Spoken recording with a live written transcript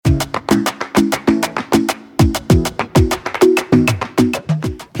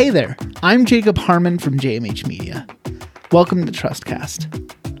Hey there, I'm Jacob Harmon from JMH Media. Welcome to Trustcast.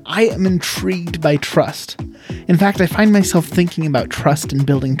 I am intrigued by trust. In fact, I find myself thinking about trust and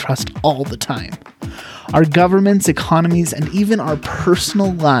building trust all the time. Our governments, economies, and even our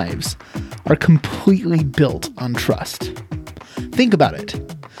personal lives are completely built on trust. Think about it.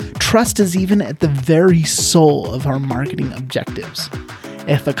 Trust is even at the very soul of our marketing objectives.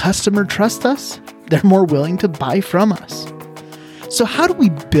 If a customer trusts us, they're more willing to buy from us. So how do we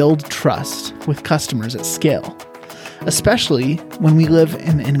build trust with customers at scale? Especially when we live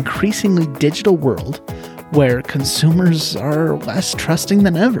in an increasingly digital world where consumers are less trusting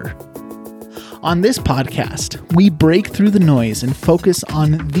than ever. On this podcast, we break through the noise and focus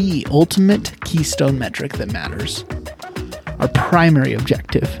on the ultimate keystone metric that matters. Our primary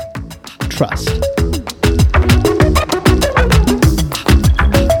objective, trust.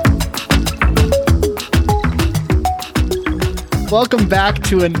 Welcome back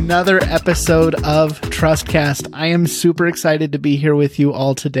to another episode of Trustcast. I am super excited to be here with you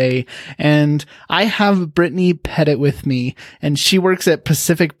all today, and I have Brittany Pettit with me, and she works at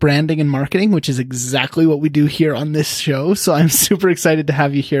Pacific Branding and Marketing, which is exactly what we do here on this show. So I'm super excited to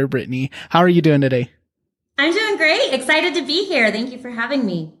have you here, Brittany. How are you doing today? I'm doing great. Excited to be here. Thank you for having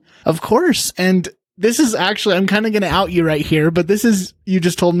me. Of course. And this is actually, I'm kind of going to out you right here, but this is, you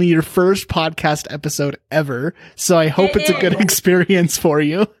just told me, your first podcast episode ever. So I hope it's a good experience for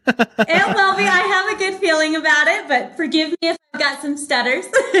you. It will be. I have a good feeling about it, but forgive me if I've got some stutters.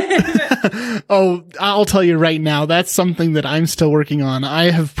 Oh, I'll tell you right now, that's something that I'm still working on. I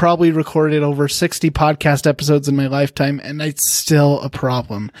have probably recorded over 60 podcast episodes in my lifetime, and it's still a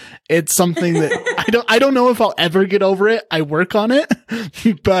problem. It's something that I don't know if I'll ever get over it. I work on it,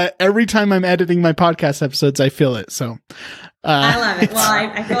 but every time I'm editing my podcast episodes, I feel it. So I love it. Well,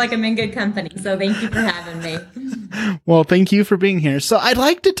 I feel like I'm in good company. So thank you for having me. Well, thank you for being here. So I'd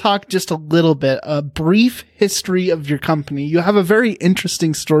like to talk just a little bit, a brief history of your company. You have a very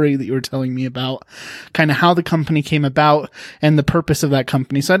interesting story that you were telling me about, kind of how the company came about and the purpose of that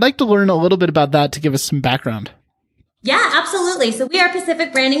company. So I'd like to learn a little bit about that to give us some background. Yeah, absolutely. So we are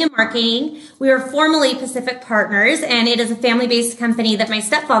Pacific Branding and Marketing. We are formerly Pacific Partners, and it is a family-based company that my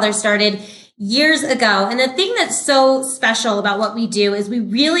stepfather started years ago. And the thing that's so special about what we do is we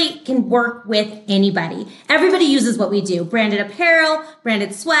really can work with anybody. Everybody uses what we do: branded apparel,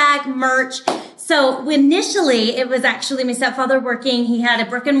 branded swag, merch. So initially, it was actually my stepfather working. He had a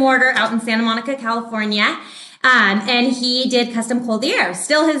brick and mortar out in Santa Monica, California. And he did custom clothier,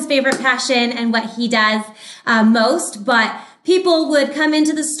 still his favorite passion and what he does most. But people would come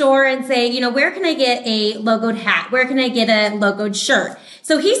into the store and say, you know, where can I get a logoed hat? Where can I get a logoed shirt?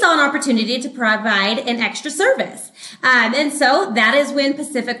 So he saw an opportunity to provide an extra service. And so that is when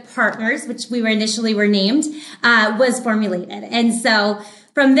Pacific Partners, which we were named, was formulated. And so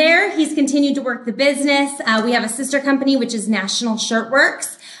from there, he's continued to work the business. We have a sister company, which is National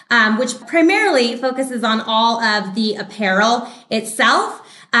Shirtworks, which primarily focuses on all of the apparel itself.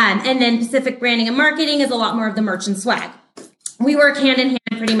 And then Pacific Branding and Marketing is a lot more of the merch and swag. We work hand in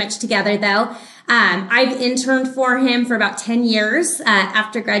hand pretty much together, though. I've interned for him for about 10 years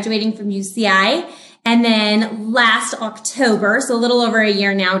after graduating from UCI. And then last October, so a little over a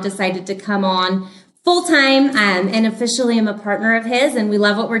year now, decided to come on full-time and officially am a partner of his. And we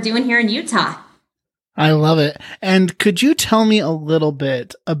love what we're doing here in Utah. I love it. And could you tell me a little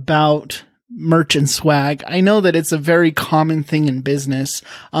bit about merch and swag? I know that it's a very common thing in business,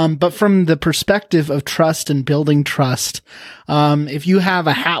 but from the perspective of trust and building trust, if you have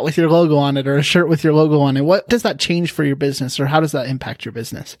a hat with your logo on it or a shirt with your logo on it, what does that change for your business, or how does that impact your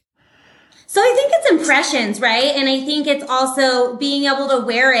business? So I think it's impressions, right? And I think it's also being able to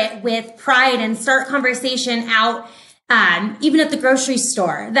wear it with pride and start conversation out. Even at the grocery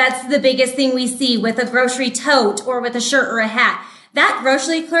store. That's the biggest thing we see with a grocery tote or with a shirt or a hat. That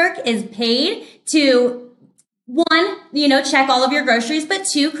grocery clerk is paid to, one, check all of your groceries, but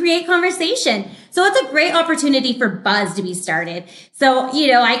two, create conversation. So it's a great opportunity for buzz to be started. So,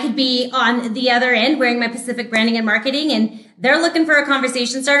 I could be on the other end wearing my Pacific Branding and Marketing, and they're looking for a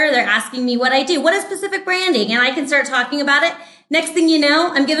conversation starter. They're asking me what I do. What is Pacific Branding? And I can start talking about it. Next thing you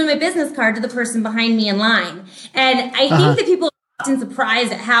know, I'm giving my business card to the person behind me in line. And I think that people are often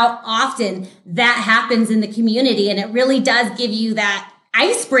surprised at how often that happens in the community. And it really does give you that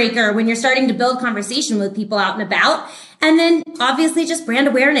icebreaker when you're starting to build conversation with people out and about. And then obviously just brand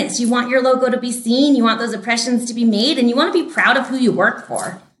awareness. You want your logo to be seen. You want those impressions to be made, and you want to be proud of who you work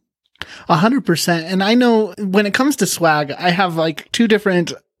for. 100%. And I know when it comes to swag, I have like two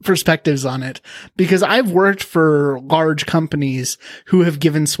different perspectives on it, because I've worked for large companies who have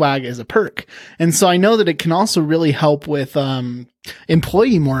given swag as a perk. And so I know that it can also really help with,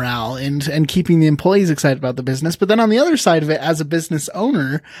 employee morale and keeping the employees excited about the business. But then on the other side of it, as a business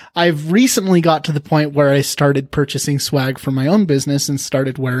owner, I've recently got to the point where I started purchasing swag for my own business and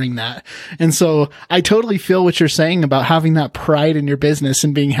started wearing that. And so I totally feel what you're saying about having that pride in your business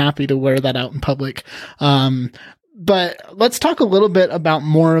and being happy to wear that out in public. But let's talk a little bit about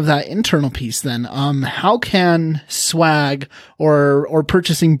more of that internal piece then. How can swag or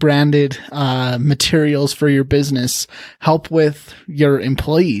purchasing branded materials for your business help with your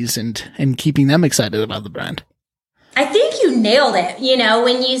employees and keeping them excited about the brand? I think you nailed it,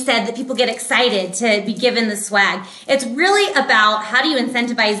 when you said that people get excited to be given the swag. It's really about how do you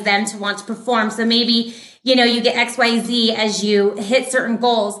incentivize them to want to perform. So maybe, you get XYZ as you hit certain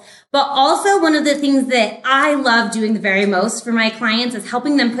goals. But also one of the things that I love doing the very most for my clients is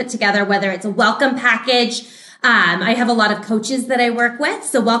helping them put together, whether it's a welcome package. I have a lot of coaches that I work with.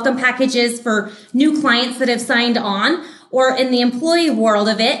 So welcome packages for new clients that have signed on, or in the employee world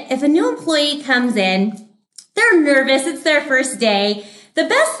of it. If a new employee comes in, they're nervous. It's their first day. The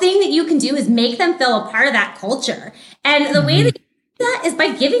best thing that you can do is make them feel a part of that culture. And the way that you do that is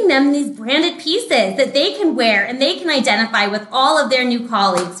by giving them these branded pieces that they can wear and they can identify with all of their new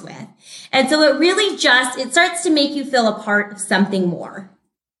colleagues with. And so it really it starts to make you feel a part of something more.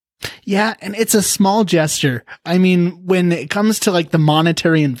 Yeah. And it's a small gesture. I mean, when it comes to like the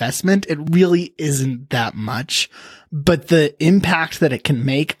monetary investment, it really isn't that much, but the impact that it can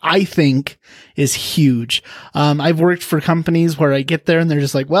make, I think, is huge. I've worked for companies where I get there and they're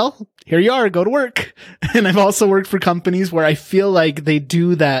just like, well, here you are, go to work. And I've also worked for companies where I feel like they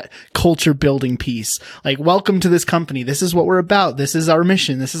do that culture building piece. Like, welcome to this company. This is what we're about. This is our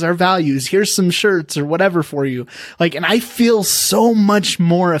mission. This is our values. Here's some shirts or whatever for you. Like, and I feel so much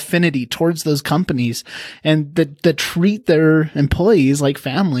more affinity towards those companies and that treat their employees like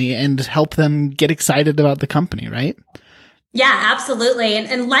family and help them get excited about the company, right? Yeah, absolutely.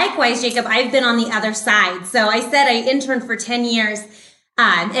 And likewise, Jacob, I've been on the other side. So I said I interned for 10 years.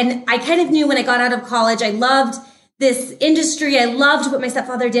 And I kind of knew when I got out of college, I loved this industry. I loved what my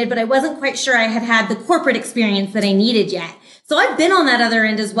stepfather did, but I wasn't quite sure I had had the corporate experience that I needed yet. So I've been on that other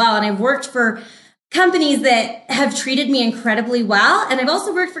end as well. And I've worked for companies that have treated me incredibly well. And I've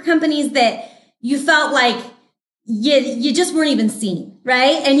also worked for companies that you felt like you just weren't even seen,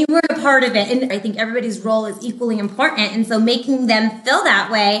 right? And you weren't a part of it. And I think everybody's role is equally important. And so making them feel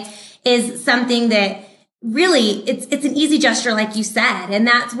that way is something that really, it's an easy gesture, like you said. And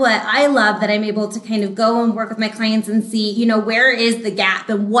that's what I love, that I'm able to kind of go and work with my clients and see, where is the gap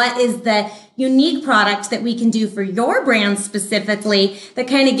and what is the unique product that we can do for your brand specifically that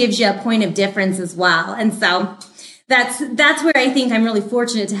kind of gives you a point of difference as well. And so that's where I think I'm really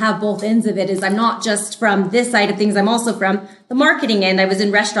fortunate to have both ends of it. Is I'm not just from this side of things, I'm also from the marketing end. I was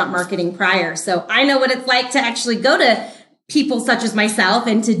in restaurant marketing prior. So I know what it's like to actually go to people such as myself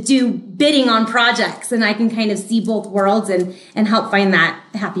and to do bidding on projects. And I can kind of see both worlds and help find that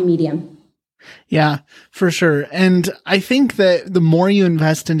happy medium. Yeah, for sure. And I think that the more you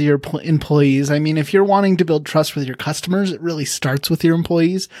invest into your employees, I mean, if you're wanting to build trust with your customers, it really starts with your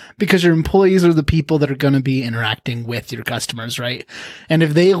employees, because your employees are the people that are going to be interacting with your customers, right? And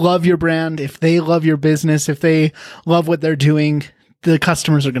if they love your brand, if they love your business, if they love what they're doing, the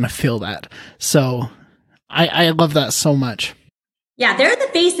customers are going to feel that. So I love that so much. Yeah, they're the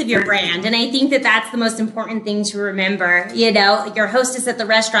face of your brand. And I think that that's the most important thing to remember. Your hostess at the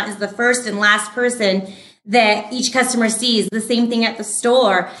restaurant is the first and last person that each customer sees. The same thing at the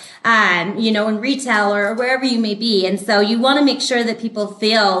store, in retail or wherever you may be. And so you want to make sure that people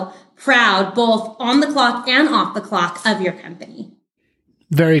feel proud, both on the clock and off the clock, of your company.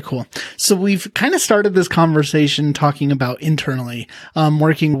 Very cool. So we've kind of started this conversation talking about internally,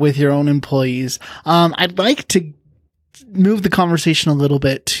 working with your own employees. I'd like to move the conversation a little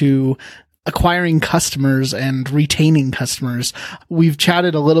bit to acquiring customers and retaining customers. We've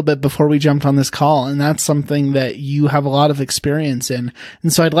chatted a little bit before we jumped on this call, and that's something that you have a lot of experience in.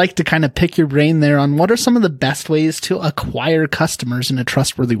 And so I'd like to kind of pick your brain there on what are some of the best ways to acquire customers in a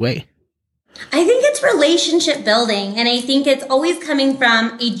trustworthy way. I think it's relationship building, and I think it's always coming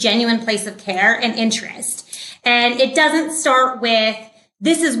from a genuine place of care and interest. And it doesn't start with,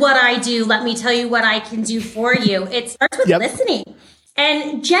 this is what I do, let me tell you what I can do for you. It starts with listening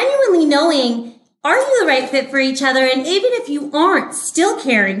and genuinely knowing, are you the right fit for each other? And even if you aren't, still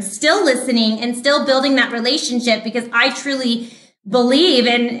caring, still listening, and still building that relationship, because I truly believe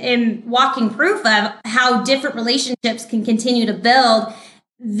in walking proof of how different relationships can continue to build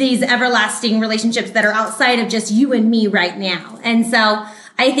these everlasting relationships that are outside of just you and me right now. And so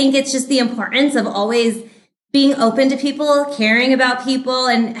I think it's just the importance of always being open to people, caring about people,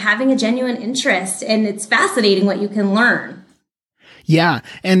 and having a genuine interest. And it's fascinating what you can learn. Yeah.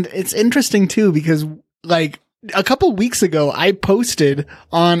 And it's interesting too, because like a couple weeks ago, I posted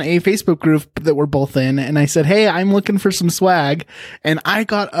on a Facebook group that we're both in, and I said, "Hey, I'm looking for some swag." And I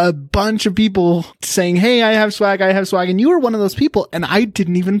got a bunch of people saying, "Hey, I have swag. And you were one of those people. And I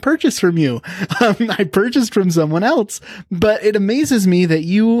didn't even purchase from you. I purchased from someone else. But it amazes me that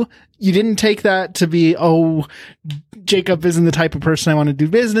you didn't take that to be, oh, Jacob isn't the type of person I want to do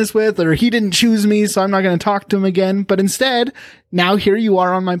business with, or he didn't choose me, so I'm not going to talk to him again. But instead, now here you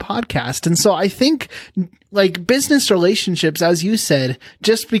are on my podcast. And so I think like business relationships, as you said,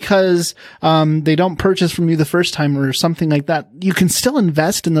 just because they don't purchase from you the first time or something like that, you can still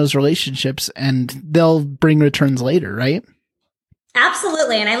invest in those relationships and they'll bring returns later, right?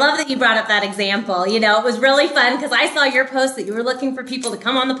 Absolutely. And I love that you brought up that example. You know, it was really fun because I saw your post that you were looking for people to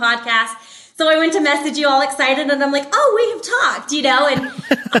come on the podcast. So I went to message you all excited and I'm like, oh, we have talked, you know, and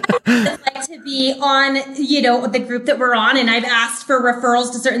I would like to be on, you know, the group that we're on. And I've asked for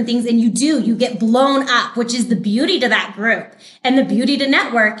referrals to certain things and you get blown up, which is the beauty to that group and the beauty to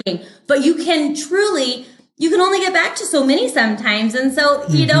networking. But you can only get back to so many sometimes. And so,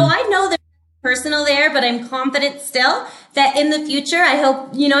 you know, I know there's personal there, but I'm confident still that in the future, I hope,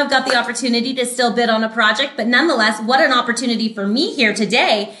 you know, I've got the opportunity to still bid on a project, but nonetheless, what an opportunity for me here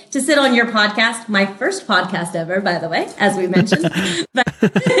today to sit on your podcast, my first podcast ever, by the way, as we mentioned, but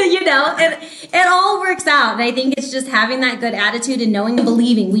you know, it all works out. And I think it's just having that good attitude and knowing and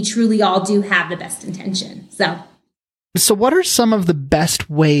believing we truly all do have the best intention. So what are some of the best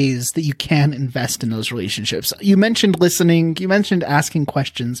ways that you can invest in those relationships? You mentioned listening, you mentioned asking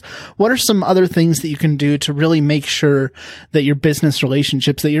questions. What are some other things that you can do to really make sure that your business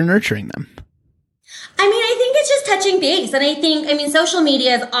relationships, that you're nurturing them? I mean, I think it's just touching base. And I mean, social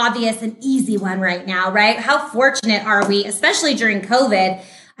media is obvious and easy one right now, right? How fortunate are we, especially during COVID?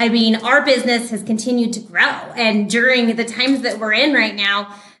 I mean, our business has continued to grow. And during the times that we're in right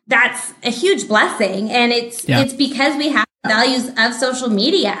now, that's a huge blessing. And it's because we have the values of social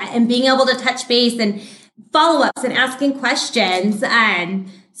media and being able to touch base and follow-ups and asking questions and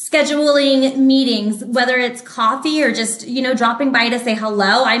scheduling meetings, whether it's coffee or just, you know, dropping by to say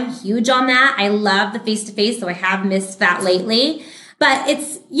hello. I'm huge on that. I love the face-to-face, so I have missed that lately. But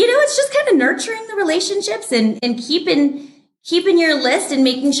it's, you know, it's just kind of nurturing the relationships and keeping your list and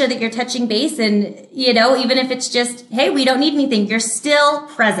making sure that you're touching base. And, you know, even if it's just, hey, we don't need anything, you're still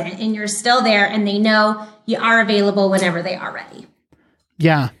present and you're still there and they know you are available whenever they are ready.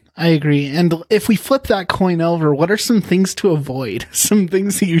 Yeah, I agree. And if we flip that coin over, what are some things to avoid? Some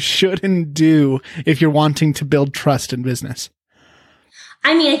things that you shouldn't do if you're wanting to build trust in business?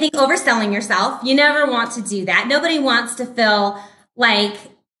 I mean, I think overselling yourself, you never want to do that. Nobody wants to feel like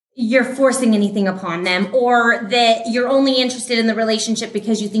you're forcing anything upon them or that you're only interested in the relationship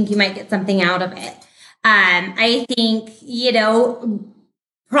because you think you might get something out of it. I think, you know,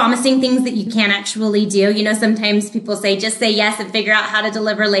 promising things that you can't actually do. You know, sometimes people say, just say yes and figure out how to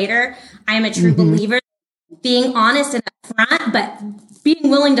deliver later. I am a true believer, being honest and upfront, but being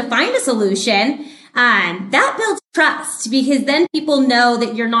willing to find a solution. That builds trust because then people know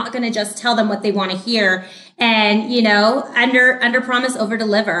that you're not going to just tell them what they want to hear. And, you know, under promise, over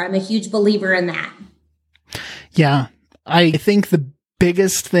deliver. I'm a huge believer in that. Yeah. I think the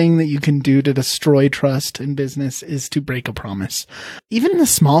biggest thing that you can do to destroy trust in business is to break a promise. Even the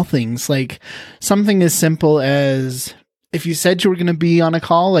small things, like something as simple as if you said you were going to be on a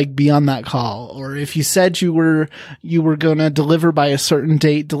call, like be on that call. Or if you said you were going to deliver by a certain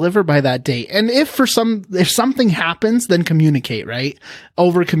date, deliver by that date. And if something happens, then communicate, right?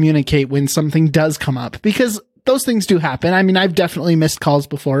 Over communicate when something does come up, because those things do happen. I mean, I've definitely missed calls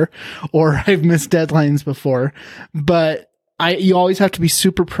before, or I've missed deadlines before, but you always have to be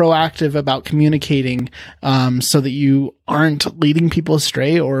super proactive about communicating, so that you aren't leading people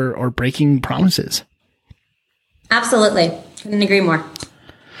astray or breaking promises. Absolutely. Couldn't agree more.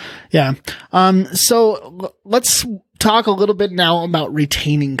 Yeah. So let's talk a little bit now about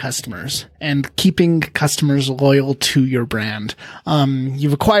retaining customers and keeping customers loyal to your brand.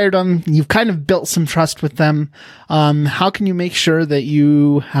 You've acquired them. You've kind of built some trust with them. How can you make sure that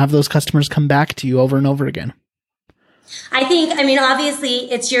you have those customers come back to you over and over again? I think, I mean,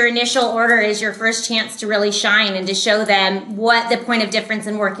 obviously it's your initial order is your first chance to really shine and to show them what the point of difference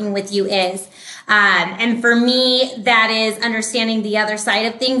in working with you is. And for me, that is understanding the other side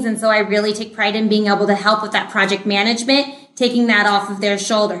of things. And so I really take pride in being able to help with that project management, taking that off of their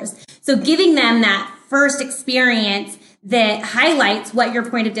shoulders. So giving them that first experience that highlights what your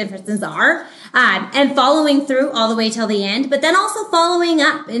point of differences are. and following through all the way till the end, but then also following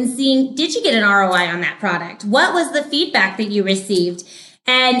up and seeing, did you get an ROI on that product? What was the feedback that you received?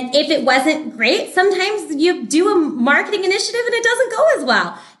 And if it wasn't great, sometimes you do a marketing initiative and it doesn't go as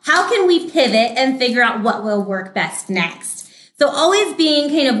well. How can we pivot and figure out what will work best next? So always being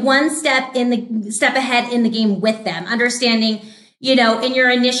kind of one step ahead in the game with them, understanding, in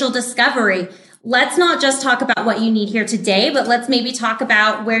your initial discovery, let's not just talk about what you need here today, but let's maybe talk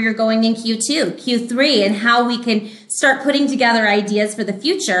about where you're going in Q2, Q3, and how we can start putting together ideas for the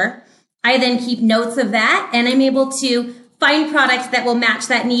future. I then keep notes of that, and I'm able to find products that will match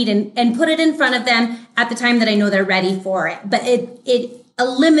that need and put it in front of them at the time that I know they're ready for it. But it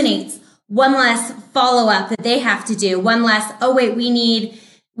eliminates one less follow-up that they have to do, one less, oh wait, we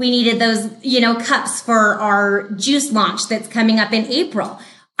needed those, cups for our juice launch that's coming up in April.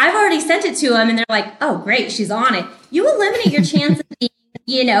 I've already sent it to them and they're like, oh great, she's on it. You eliminate your chance of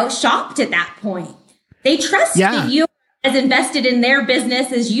being, shopped at that point. They trust that you are as invested in their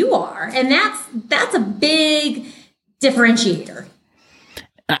business as you are. And that's a big differentiator.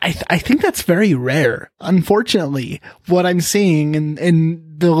 I think that's very rare. Unfortunately, what I'm seeing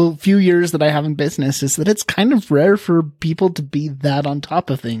in the few years that I have in business is that it's kind of rare for people to be that on top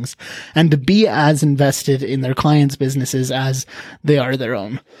of things and to be as invested in their clients' businesses as they are their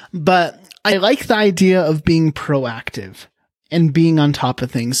own. But I like the idea of being proactive and being on top of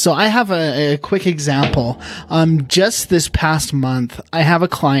things. So I have a quick example. Just this past month, I have a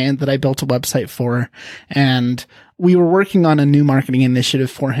client that I built a website for, and we were working on a new marketing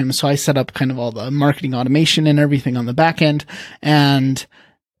initiative for him. So I set up kind of all the marketing automation and everything on the back end, and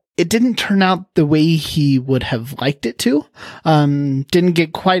it didn't turn out the way he would have liked it to. Didn't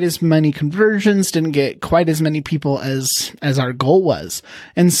get quite as many conversions, didn't get quite as many people as our goal was.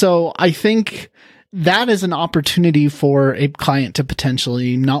 And so I think that is an opportunity for a client to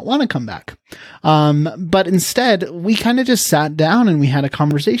potentially not want to come back. But instead, we kind of just sat down and we had a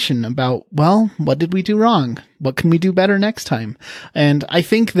conversation about, well, what did we do wrong? What can we do better next time? And I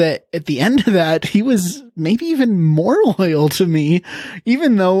think that at the end of that, he was maybe even more loyal to me,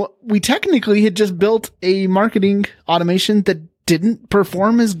 even though we technically had just built a marketing automation that didn't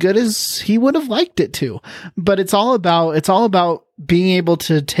perform as good as he would have liked it to. But it's all about being able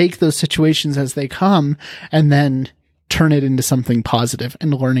to take those situations as they come and then turn it into something positive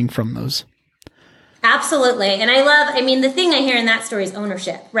and learning from those. Absolutely. And the thing I hear in that story is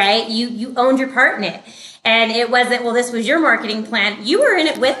ownership, right? You owned your part in it. And it wasn't, well, this was your marketing plan. You were in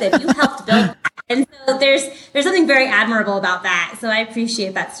it with it. You helped build it. And so there's something very admirable about that. So I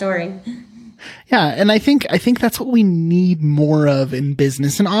appreciate that story. Yeah. And I think that's what we need more of in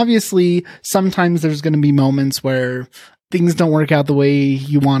business. And obviously sometimes there's going to be moments where things don't work out the way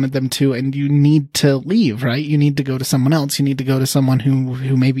you wanted them to, and you need to leave, right? You need to go to someone else. You need to go to someone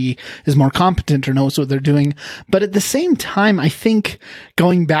who maybe is more competent or knows what they're doing. But at the same time, I think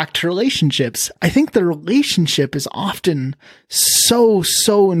going back to relationships, I think the relationship is often so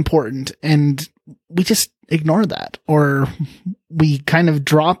important, and we just ignore that, or we kind of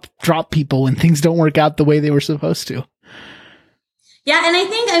drop people when things don't work out the way they were supposed to. Yeah. And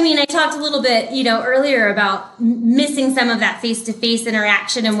I talked a little bit, earlier about missing some of that face-to-face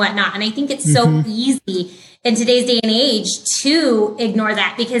interaction and whatnot. And I think it's so easy in today's day and age to ignore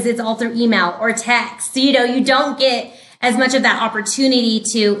that because it's all through email or text. So, you don't get as much of that opportunity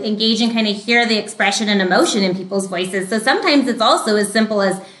to engage and kind of hear the expression and emotion in people's voices. So sometimes it's also as simple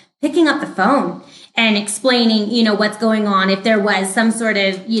as picking up the phone and explaining, what's going on. If there was some sort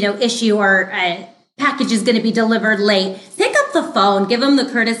of, issue or package is going to be delivered late, pick up the phone, give them the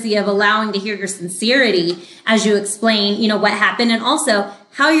courtesy of allowing to hear your sincerity as you explain, what happened, and also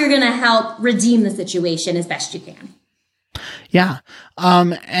how you're going to help redeem the situation as best you can. Yeah.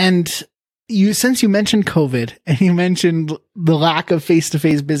 And since you mentioned COVID and you mentioned the lack of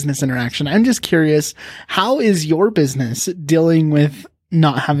face-to-face business interaction, I'm just curious, how is your business dealing with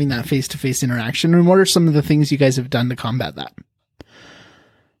not having that face-to-face interaction? And what are some of the things you guys have done to combat that?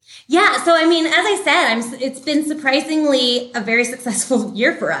 Yeah. So, as I said, it's been surprisingly a very successful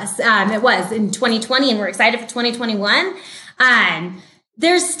year for us. It was in 2020, and we're excited for 2021.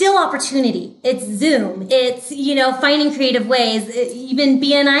 There's still opportunity. It's Zoom. It's, finding creative ways. Even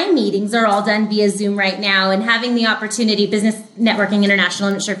BNI meetings are all done via Zoom right now, and having the opportunity, Business Networking International,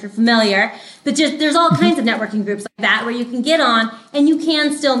 I'm not sure if you're familiar, but there's all kinds of networking groups like that where you can get on and you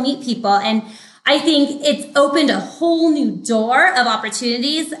can still meet people. And I think it's opened a whole new door of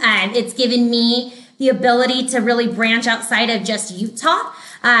opportunities, and it's given me the ability to really branch outside of just Utah.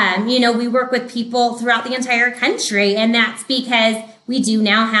 We work with people throughout the entire country, and that's because we do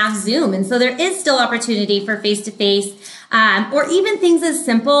now have Zoom. And so there is still opportunity for face-to-face. or even things as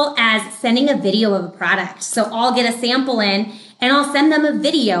simple as sending a video of a product. So I'll get a sample in and I'll send them a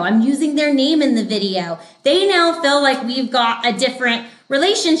video. I'm using their name in the video. They now feel like we've got a different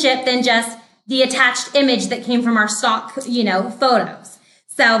relationship than just the attached image that came from our stock, photos.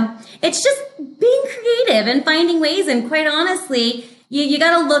 So it's just being creative and finding ways. And quite honestly, you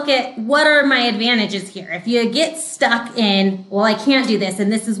got to look at what are my advantages here. If you get stuck in, well, I can't do this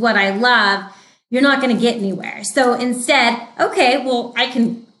and this is what I love, you're not going to get anywhere. So instead, okay, well, I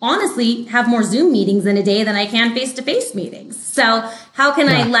can honestly have more Zoom meetings in a day than I can face-to-face meetings. So how can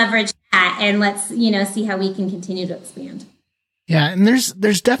I leverage that? And let's, see how we can continue to expand. Yeah, and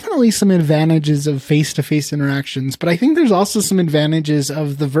there's definitely some advantages of face-to-face interactions, but I think there's also some advantages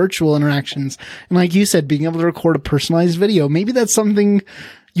of the virtual interactions. And like you said, being able to record a personalized video, maybe that's something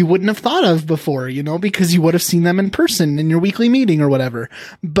you wouldn't have thought of before, because you would have seen them in person in your weekly meeting or whatever.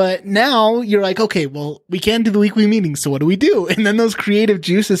 But now you're like, okay, well, we can't do the weekly meeting, so what do we do? And then those creative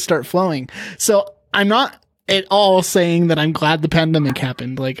juices start flowing. So I'm not at all saying that I'm glad the pandemic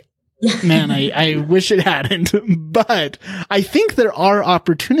happened. Like, man, I wish it hadn't, but I think there are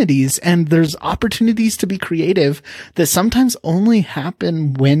opportunities, and there's opportunities to be creative that sometimes only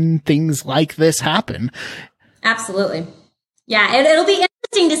happen when things like this happen. Absolutely. Yeah, it'll be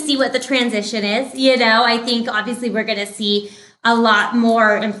interesting to see what the transition is. I think obviously we're going to see a lot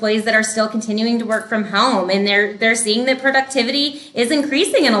more employees that are still continuing to work from home, and they're seeing that productivity is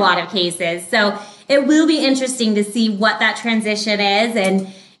increasing in a lot of cases. So it will be interesting to see what that transition is,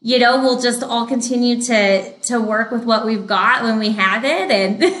 and we'll just all continue to work with what we've got when we have it,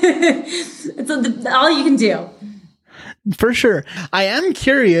 and it's all you can do. For sure. I am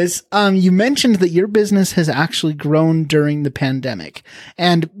curious. You mentioned that your business has actually grown during the pandemic.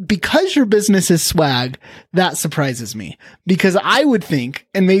 And because your business is swag, that surprises me. Because I would think,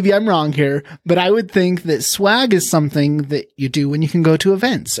 and maybe I'm wrong here, but I would think that swag is something that you do when you can go to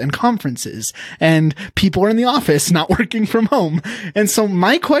events and conferences and people are in the office, not working from home. And so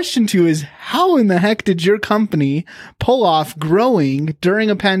my question to you is, how in the heck did your company pull off growing during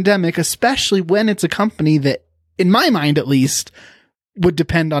a pandemic, especially when it's a company that, in my mind at least, would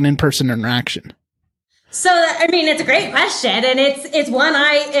depend on in-person interaction? So, it's a great question. And it's one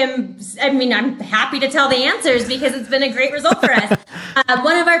I'm happy to tell the answers because it's been a great result for us.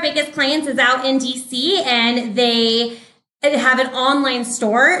 One of our biggest clients is out in DC, and they have an online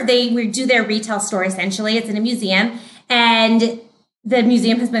store. We do their retail store, essentially. It's in a museum, and the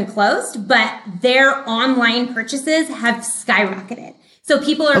museum has been closed, but their online purchases have skyrocketed. So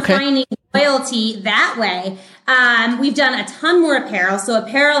people are finding loyalty that way. We've done a ton more apparel. So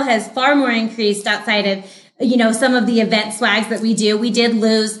apparel has far more increased outside of, some of the event swags that we do. We did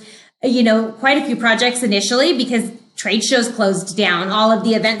lose, quite a few projects initially because trade shows closed down, all of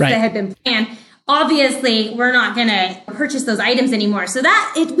the events that had been planned. Obviously, we're not going to purchase those items anymore. So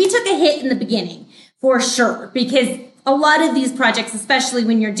we took a hit in the beginning for sure, because a lot of these projects, especially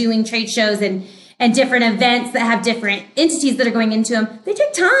when you're doing trade shows and different events that have different entities that are going into them, they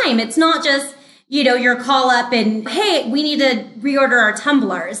take time. It's not just, your call up and, hey, we need to reorder our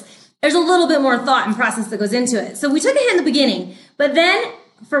tumblers. There's a little bit more thought and process that goes into it. So we took a hit in the beginning, but then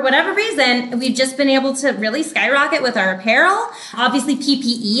for whatever reason, we've just been able to really skyrocket with our apparel. Obviously,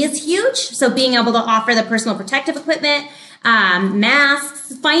 PPE is huge. So being able to offer the personal protective equipment,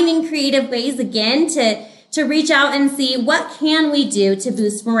 masks, finding creative ways again to reach out and see what can we do to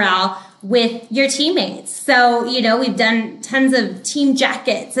boost morale with your teammates. So, we've done tons of team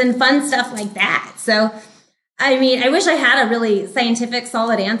jackets and fun stuff like that. So, I wish I had a really scientific,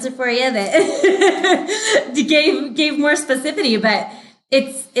 solid answer for you that gave more specificity, but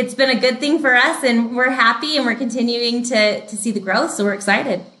it's been a good thing for us, and we're happy, and we're continuing to see the growth. So we're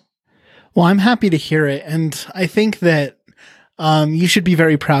excited. Well, I'm happy to hear it. And I think that you should be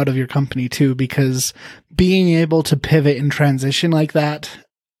very proud of your company too, because being able to pivot and transition like that,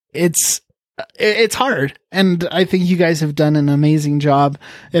 it's hard. And I think you guys have done an amazing job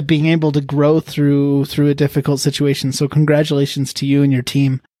at being able to grow through a difficult situation. So congratulations to you and your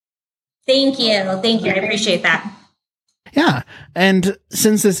team. Thank you. I appreciate that. Yeah. And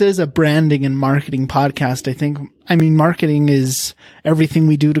since this is a branding and marketing podcast, marketing is everything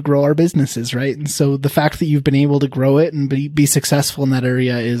we do to grow our businesses, right? And so the fact that you've been able to grow it and be successful in that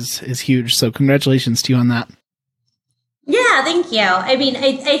area is huge. So congratulations to you on that. Yeah, thank you.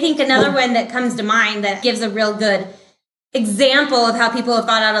 I think another one that comes to mind that gives a real good example of how people have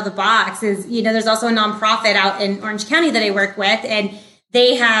thought out of the box is, there's also a nonprofit out in Orange County that I work with, and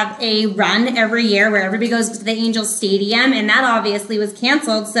they have a run every year where everybody goes to the Angels Stadium, and that obviously was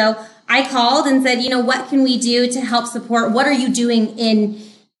canceled. So I called and said, what can we do to help support? What are you doing in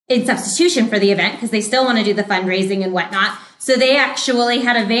in substitution for the event because they still want to do the fundraising and whatnot. So they actually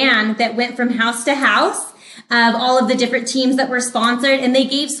had a van that went from house to house of all of the different teams that were sponsored, and they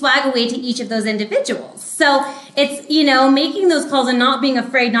gave swag away to each of those individuals. So it's, making those calls and not being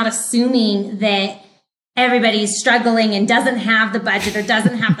afraid, not assuming that everybody's struggling and doesn't have the budget or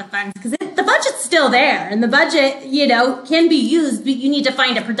doesn't have the funds, because the budget's still there, and the budget, can be used, but you need to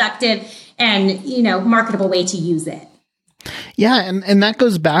find a productive and, marketable way to use it. Yeah, and that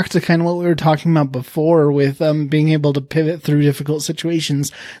goes back to kind of what we were talking about before with being able to pivot through difficult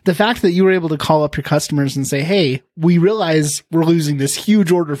situations. The fact that you were able to call up your customers and say, hey, we realize we're losing this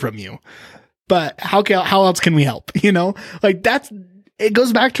huge order from you, but how else can we help? It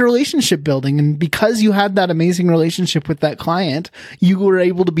goes back to relationship building. And because you had that amazing relationship with that client, you were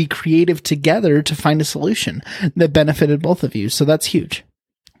able to be creative together to find a solution that benefited both of you. So that's huge.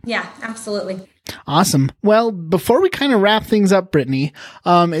 Yeah, absolutely. Awesome. Well, before we kind of wrap things up, Brittany,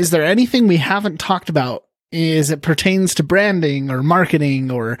 is there anything we haven't talked about as it pertains to branding or marketing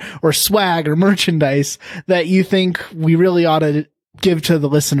or swag or merchandise that you think we really ought to give to the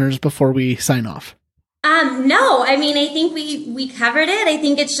listeners before we sign off? No, I think we covered it. I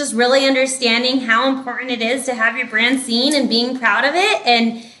think it's just really understanding how important it is to have your brand seen and being proud of it.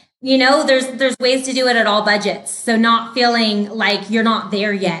 And there's ways to do it at all budgets. So not feeling like you're not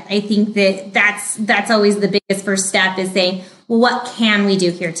there yet. I think that's always the biggest first step, is saying, well, what can we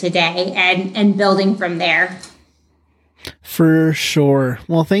do here today, and building from there. For sure.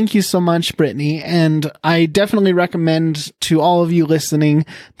 Well, thank you so much, Brittany. And I definitely recommend to all of you listening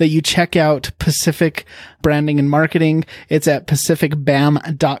that you check out Pacific Branding and Marketing. It's at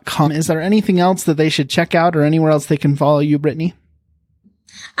pacificbam.com. Is there anything else that they should check out, or anywhere else they can follow you, Brittany?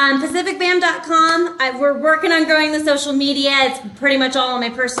 PacificBam.com. We're working on growing the social media. It's pretty much all on my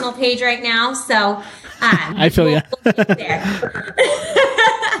personal page right now. So I feel you. We'll there.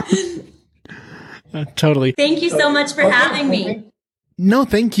 Totally. Thank you so much for having me. No,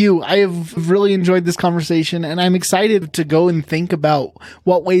 thank you. I have really enjoyed this conversation, and I'm excited to go and think about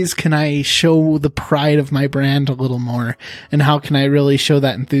what ways can I show the pride of my brand a little more, and how can I really show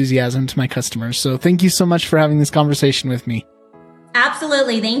that enthusiasm to my customers. So thank you so much for having this conversation with me.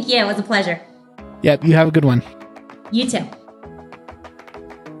 Absolutely. Thank you. It was a pleasure. Yep. You have a good one. You too.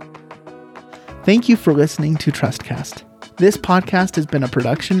 Thank you for listening to Trustcast. This podcast has been a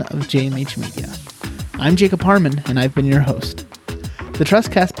production of JMH Media. I'm Jacob Harmon, and I've been your host. The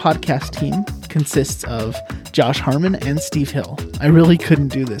Trustcast podcast team consists of Josh Harmon and Steve Hill. I really couldn't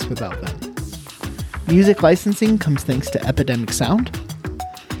do this without them. Music licensing comes thanks to Epidemic Sound.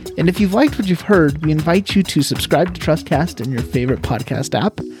 And if you've liked what you've heard, we invite you to subscribe to Trustcast in your favorite podcast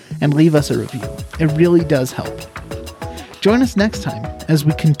app and leave us a review. It really does help. Join us next time as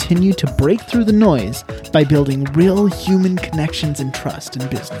we continue to break through the noise by building real human connections and trust in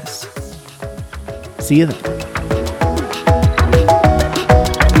business. See you then.